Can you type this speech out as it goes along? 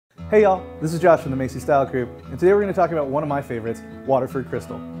Hey y'all, this is Josh from the Macy Style Crew, and today we're going to talk about one of my favorites, Waterford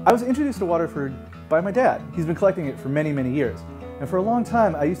Crystal. I was introduced to Waterford by my dad. He's been collecting it for many, many years. And for a long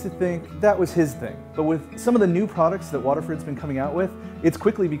time, I used to think that was his thing. But with some of the new products that Waterford's been coming out with, it's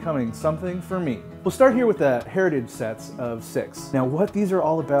quickly becoming something for me. We'll start here with the heritage sets of 6. Now what these are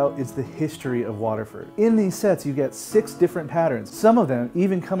all about is the history of Waterford. In these sets, you get 6 different patterns, some of them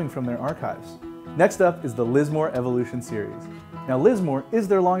even coming from their archives. Next up is the Lismore Evolution series. Now Lismore is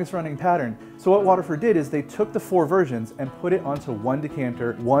their longest running pattern, so what Waterford did is they took the 4 versions and put it onto one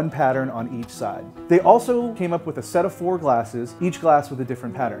decanter, one pattern on each side. They also came up with a set of 4 glasses, each glass with a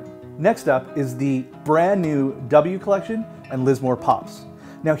different pattern. Next up is the brand new W collection and Lismore Pops.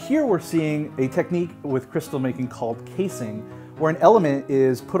 Now here we're seeing a technique with crystal making called casing, where an element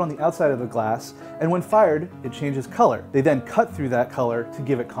is put on the outside of the glass, and when fired, it changes color. They then cut through that color to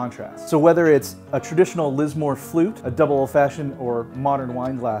give it contrast. So whether it's a traditional Lismore flute, a double old-fashioned, or modern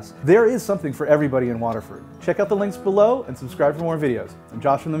wine glass, there is something for everybody in Waterford. Check out the links below and subscribe for more videos. I'm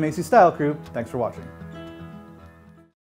Josh from the Macy Style Crew. Thanks for watching.